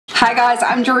Hi guys,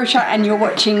 I'm Jerusha and you're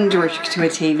watching Jerusha Couture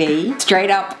TV.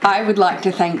 Straight up, I would like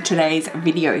to thank today's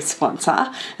video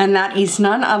sponsor, and that is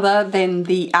none other than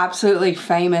the absolutely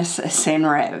famous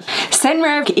Senreve.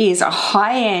 Senreve is a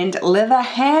high-end leather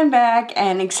handbag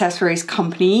and accessories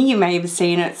company. You may have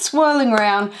seen it swirling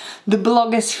around the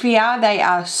blogosphere. They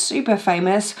are super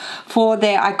famous for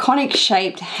their iconic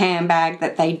shaped handbag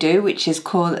that they do, which is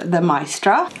called the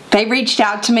Maestra. They reached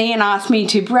out to me and asked me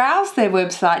to browse their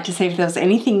website to see if there was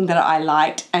anything that I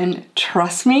liked, and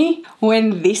trust me,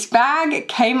 when this bag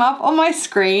came up on my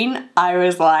screen, I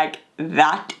was like,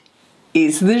 that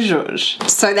is the zhuzh.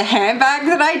 So the handbag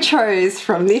that I chose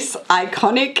from this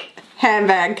iconic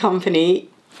handbag company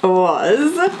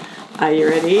was, are you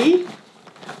ready?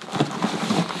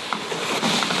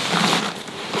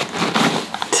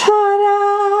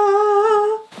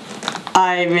 Ta-da!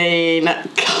 I mean,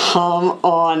 come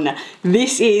on.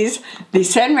 This is the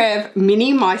Senreve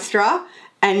Mini Maestra,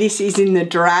 and this is in the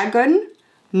Dragon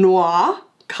Noir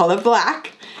color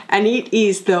black, and it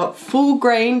is the full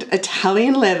grained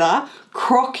Italian leather,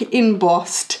 croc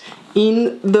embossed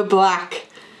in the black,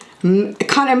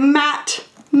 kind of matte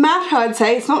I'd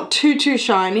say. It's not too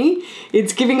shiny.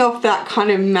 It's giving off that kind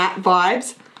of matte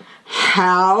vibes.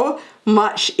 How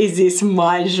much is this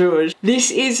my zhuzh?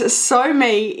 This is so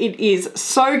me, it is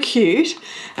so cute,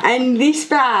 and this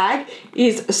bag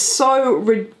is so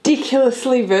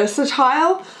ridiculously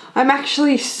versatile. I'm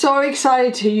actually so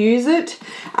excited to use it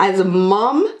as a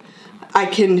mum. I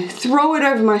can throw it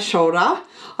over my shoulder.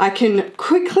 I can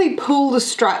quickly pull the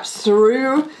straps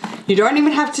through. You don't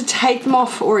even have to take them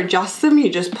off or adjust them. You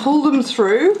just pull them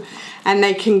through and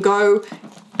they can go,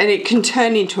 and it can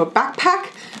turn into a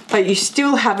backpack, but you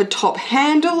still have a top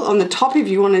handle on the top if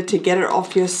you wanted to get it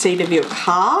off your seat of your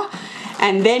car.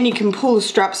 And then you can pull the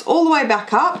straps all the way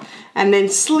back up and then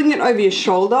sling it over your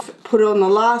shoulder, put it on the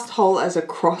last hole as a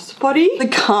crossbody. I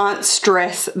can't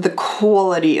stress the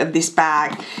quality of this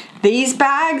bag. These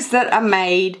bags that are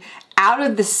made out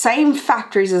of the same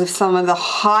factories as some of the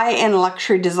high-end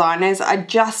luxury designers are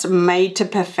just made to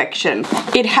perfection.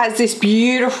 It has this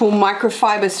beautiful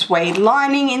microfiber suede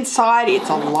lining inside. It's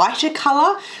a lighter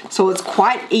color, so it's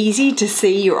quite easy to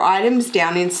see your items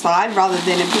down inside rather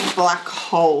than a big black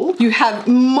hole. You have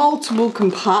multiple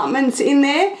compartments in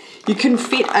there. You can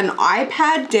fit an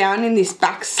iPad down in this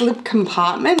back slip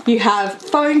compartment. You have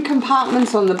phone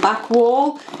compartments on the back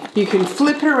wall. You can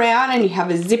flip it around and you have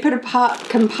a zipper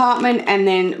compartment and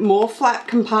then more flat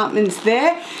compartments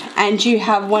there. And you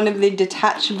have one of the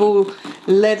detachable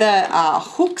leather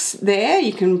hooks there.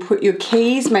 You can put your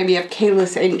keys, maybe you have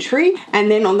keyless entry. And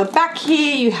then on the back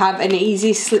here, you have an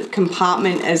easy slip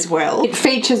compartment as well. It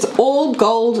features all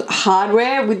gold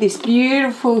hardware with this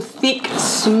beautiful, thick,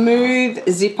 smooth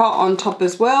zipper on top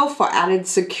as well for added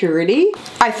security.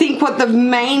 I think what the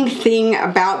main thing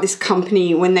about this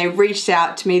company when they reached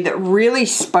out to me that really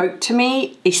spoke to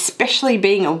me, especially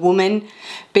being a woman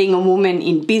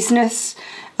in business,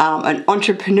 an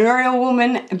entrepreneurial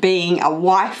woman, being a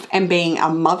wife and being a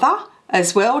mother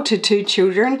as well to 2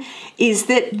 children, is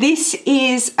that this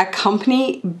is a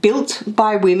company built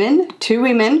by women, to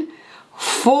women,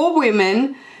 for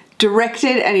women,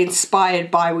 directed and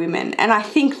inspired by women. And I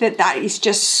think that that is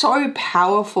just so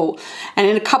powerful. And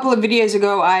in a couple of videos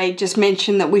ago, I just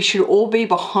mentioned that we should all be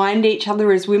behind each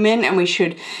other as women, and we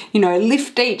should, you know,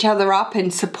 lift each other up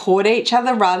and support each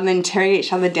other rather than tearing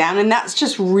each other down. And that's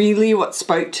just really what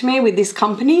spoke to me with this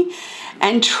company.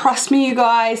 And trust me, you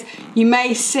guys, you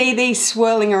may see these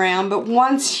swirling around, but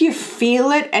once you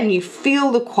feel it and you feel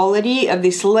the quality of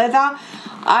this leather,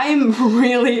 I'm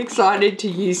really excited to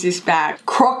use this bag.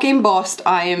 Croc embossed,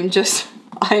 I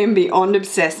am beyond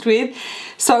obsessed with.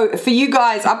 So for you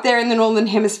guys up there in the Northern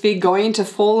Hemisphere going into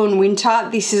fall and winter,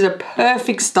 this is a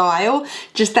perfect style.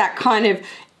 Just that kind of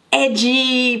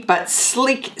edgy but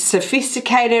slick,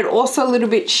 sophisticated, also a little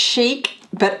bit chic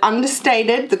but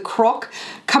understated. The croc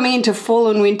coming into fall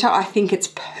and winter, I think it's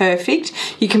perfect.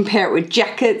 You can pair it with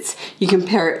jackets, you can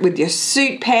pair it with your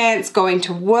suit pants, going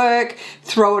to work,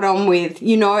 throw it on with,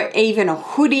 you know, even a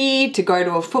hoodie to go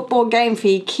to a football game for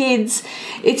your kids.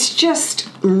 It's just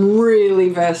really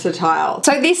versatile.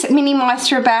 So this Mini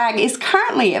Maestra bag is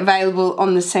currently available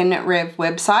on the Senreve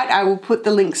website. I will put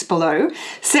the links below.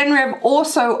 Senreve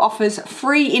also offers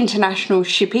free international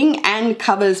shipping and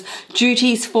covers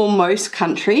duties for most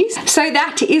countries. So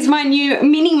that is my new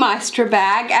Mini Maestra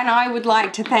bag, and I would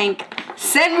like to thank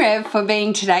Senreve for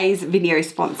being today's video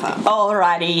sponsor.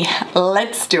 Alrighty,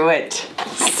 let's do it.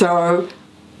 So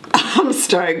I'm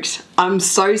stoked. I'm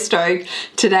so stoked.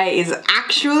 Today is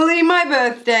actually my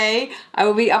birthday. I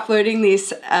will be uploading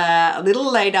this a little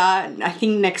later, I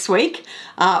think next week.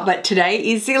 But today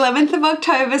is the 11th of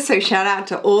October, so shout out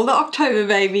to all the October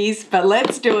babies, but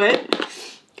let's do it.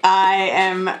 I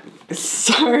am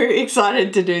so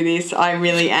excited to do this. I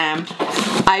really am.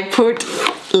 I put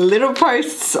little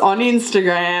posts on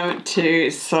Instagram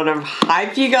to sort of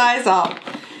hype you guys up.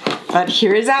 But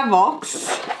here is our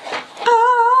box.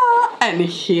 And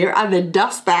here are the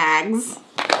dust bags.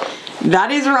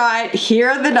 That is right,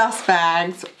 here are the dust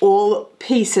bags, all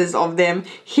pieces of them.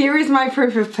 Here is my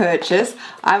proof of purchase.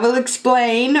 I will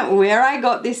explain where I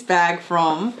got this bag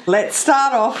from. Let's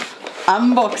start off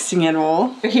unboxing it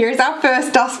all. Here's our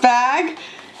first dust bag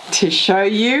to show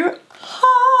you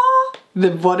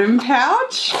the bottom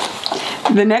pouch.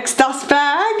 The next dust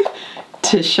bag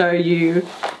to show you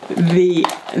the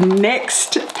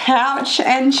next pouch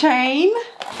and chain.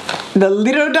 The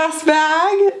little dust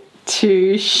bag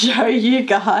to show you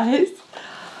guys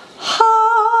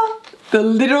the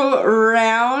little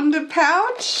round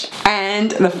pouch,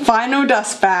 and the final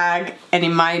dust bag, and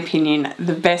in my opinion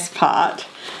the best part,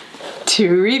 to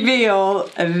reveal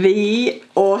the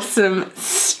awesome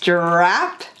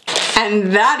strap.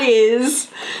 And that is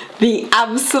the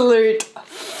absolute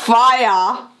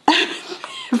fire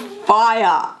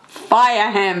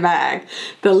handbag,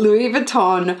 the Louis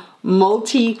Vuitton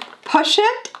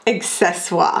multi-pochette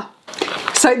accessoire.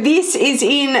 So this is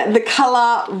in the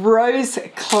color Rose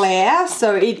Claire,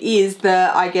 so it is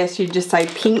the, I guess you'd just say,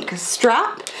 pink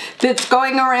strap that's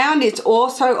going around. It's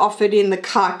also offered in the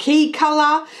khaki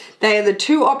color. They are the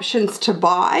two options to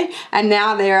buy, and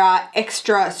now there are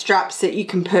extra straps that you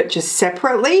can purchase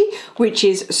separately, which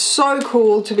is so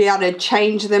cool to be able to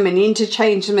change them and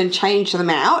interchange them and change them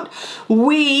out.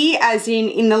 We, as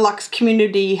in the luxe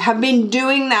community, have been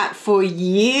doing that for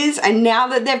years, and now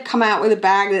that they've come out with a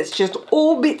bag that's just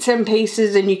all bits and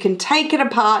pieces and you can take it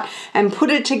apart and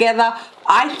put it together,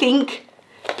 I think,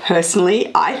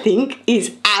 personally, I think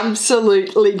is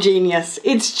absolutely genius.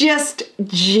 It's just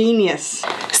genius.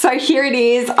 So here it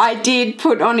is. I did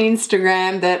put on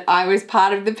Instagram that I was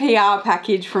part of the PR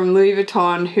package from Louis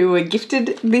Vuitton who were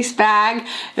gifted this bag.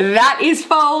 That is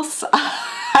false.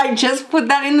 I just put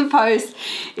that in the post.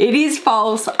 It is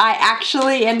false. I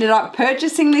actually ended up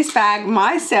purchasing this bag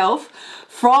myself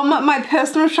from my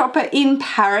personal shopper in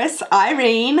Paris,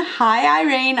 Irene. Hi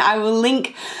Irene, I will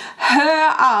link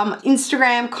her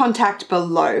Instagram contact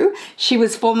below. She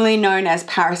was formerly known as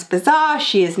Paris Bazaar.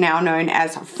 She is now known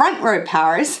as Front Row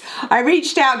Paris. I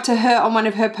reached out to her on one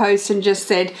of her posts and just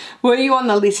said, were you on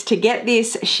the list to get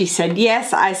this? She said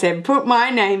yes. I said, put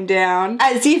my name down,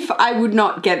 as if I would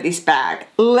not get this bag.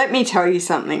 Let me tell you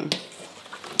something.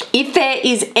 If there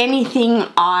is anything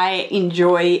I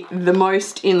enjoy the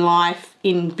most in life,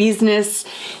 in business,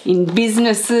 in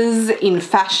businesses, in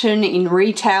fashion, in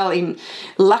retail, in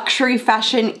luxury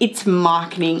fashion, it's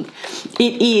marketing.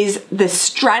 It is the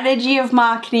strategy of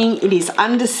marketing. It is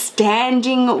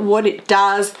understanding what it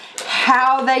does,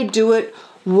 how they do it,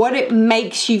 what it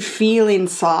makes you feel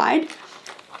inside.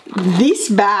 This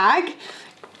bag,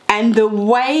 and the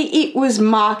way it was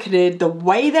marketed, the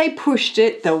way they pushed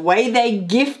it, the way they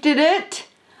gifted it,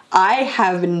 I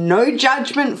have no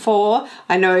judgment for.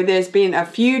 I know there's been a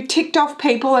few ticked off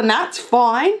people, and that's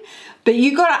fine, but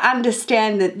you got to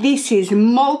understand that this is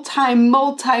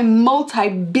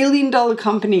multi-billion-dollar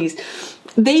companies.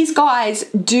 These guys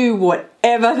do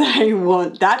whatever they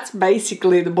want. That's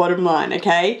basically the bottom line,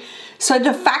 okay? So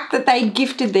the fact that they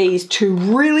gifted these to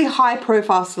really high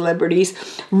profile celebrities,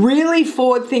 really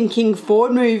forward thinking,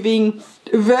 forward moving,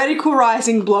 vertical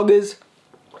rising bloggers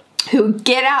who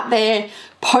get out there,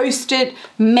 post it,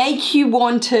 make you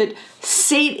want it,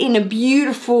 see it in a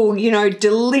beautiful, you know,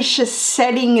 delicious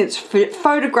setting. It's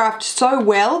photographed so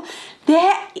well.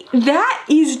 That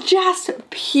is just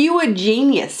pure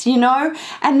genius, you know?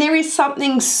 And there is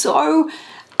something so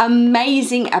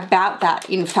amazing about that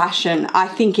in fashion. I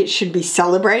think it should be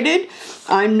celebrated.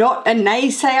 I'm not a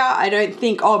naysayer. I don't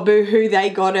think, oh, boo-hoo, they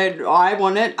got it, I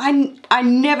want it. I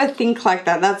never think like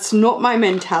that. That's not my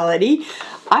mentality.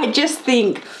 I just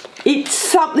think it's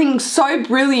something so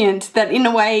brilliant that in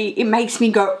a way it makes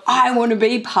me go, I want to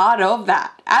be part of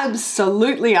that.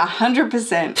 Absolutely,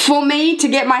 100%. For me to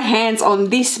get my hands on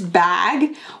this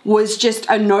bag was just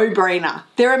a no-brainer.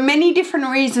 There are many different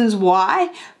reasons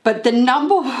why, but the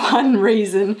number one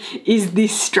reason is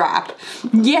this strap.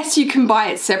 Yes, you can buy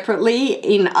it separately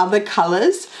in other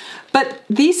colors, but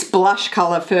this blush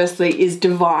color, firstly, is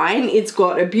divine. It's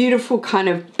got a beautiful kind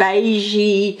of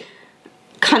beigey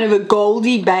kind of a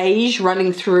goldy beige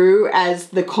running through as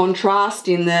the contrast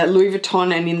in the Louis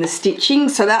Vuitton and in the stitching.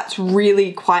 So that's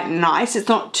really quite nice. It's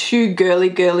not too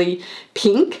girly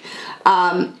pink.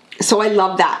 So I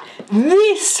love that.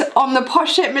 This on the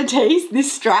pochette Matisse,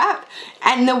 this strap,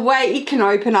 and the way it can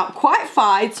open up quite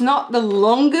far. It's not the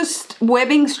longest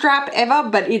webbing strap ever,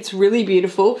 but it's really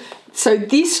beautiful. So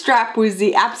this strap was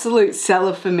the absolute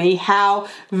seller for me, how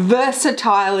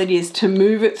versatile it is to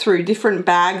move it through different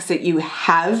bags that you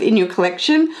have in your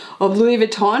collection of Louis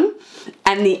Vuitton.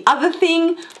 And the other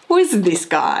thing was this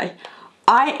guy.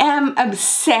 I am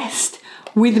obsessed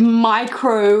with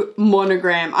micro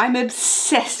monogram. I'm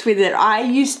obsessed with it. I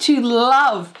used to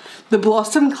love the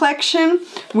Blossom collection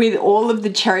with all of the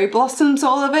cherry blossoms,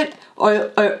 all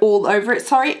over it,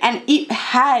 sorry, and it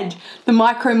had the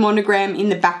micro monogram in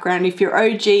the background. If you're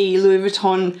OG Louis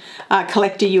Vuitton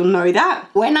collector, you'll know that.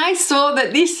 When I saw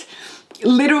that this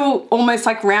little, almost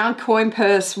like round coin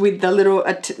purse with the little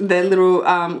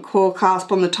core clasp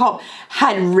on the top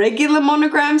had regular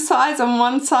monogram size on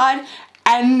one side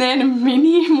and then a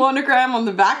mini monogram on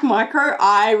the back, micro,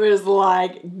 I was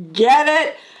like, get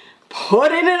it,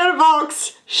 put it in a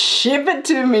box, ship it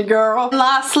to me, girl. And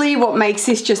lastly, what makes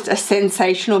this just a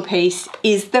sensational piece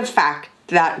is the fact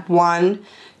that 1,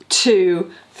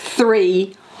 2,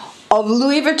 3 of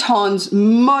Louis Vuitton's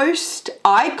most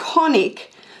iconic,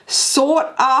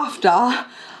 sought after,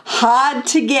 hard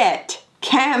to get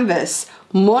canvas,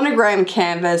 monogram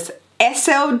canvas,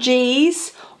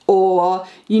 SLGs, or,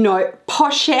 you know,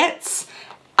 pochettes,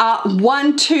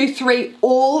 1, 2, 3,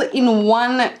 all in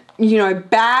one, you know,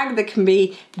 bag that can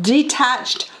be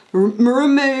detached,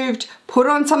 removed, put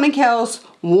on something else,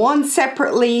 worn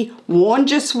separately, worn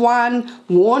just one,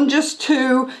 worn just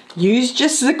two, used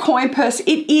just as a coin purse.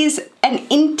 It is an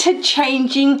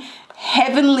interchanging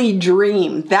heavenly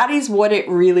dream. That is what it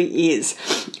really is.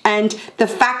 And the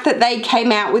fact that they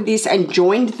came out with this and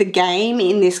joined the game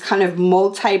in this kind of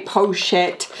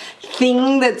multi-pochette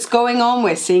thing that's going on.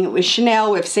 We're seeing it with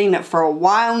Chanel. We've seen it for a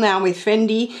while now with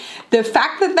Fendi. The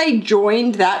fact that they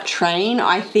joined that train,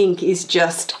 I think, is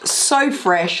just so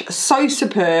fresh, so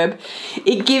superb.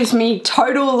 It gives me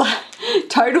total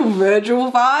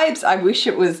Virgil vibes. I wish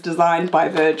it was designed by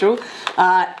Virgil.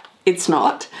 It's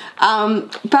not.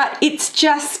 But it's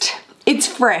just, it's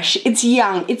fresh, it's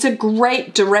young, it's a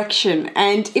great direction.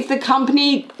 And if the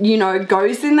company, you know,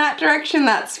 goes in that direction,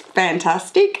 that's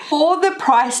fantastic. For the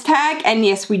price tag, and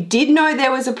yes, we did know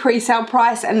there was a pre-sale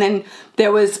price and then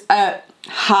there was a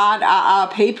hard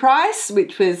RRP price,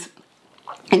 which was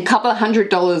a couple of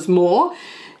 $100 more.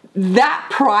 That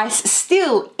price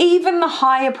still, even the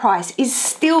higher price, is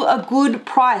still a good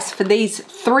price for these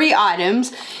 3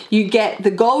 items. You get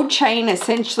the gold chain,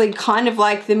 essentially kind of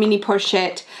like the mini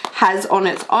pochette has on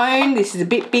its own. This is a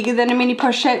bit bigger than a mini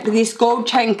pochette, but this gold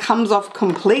chain comes off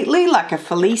completely like a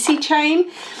Felici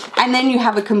chain. And then you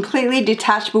have a completely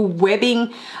detachable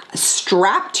webbing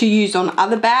strap to use on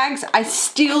other bags. I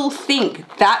still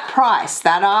think that price,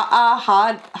 that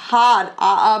hard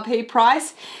RRP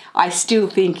price, I still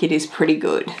think it is pretty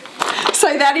good.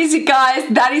 So that is it, guys.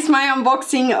 That is my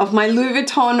unboxing of my Louis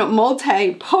Vuitton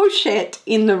multi-pochette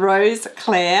in the Rose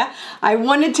Claire. I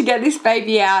wanted to get this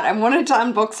baby out. I wanted to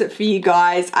unbox it for you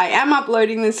guys. I am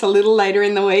uploading this a little later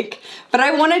in the week, but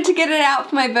I wanted to get it out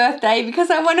for my birthday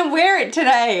because I want to wear it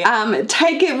today.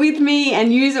 Take it with me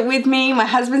and use it with me. My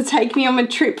husband's taking me on a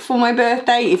trip for my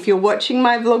birthday. If you're watching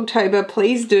my Vlogtober,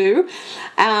 please do.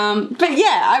 But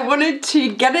yeah, I wanted to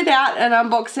get it out and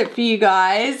unbox it for you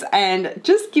guys and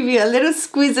just give you a little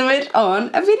squeeze of it on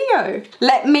a video.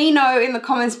 Let me know in the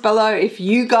comments below if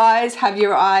you guys have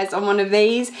your eyes on one of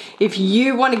these. If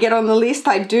you want to get on the list,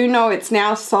 I do know it's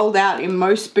now sold out in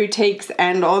most boutiques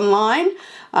and online.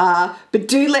 But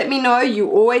do let me know. You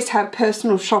always have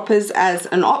personal shoppers as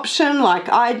an option, like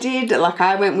I did, like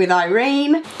I went with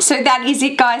Irene. So that is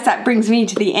it, guys. That brings me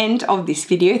to the end of this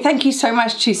video. Thank you so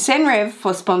much to Senrev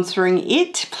for sponsoring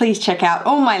it. Please check out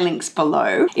all my links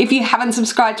below. If you haven't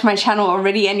subscribed to my channel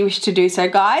already and you wish to do so,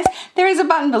 guys, there is a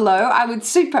button below. I would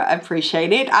super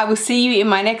appreciate it. I will see you in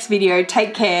my next video.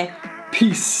 Take care.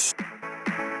 Peace.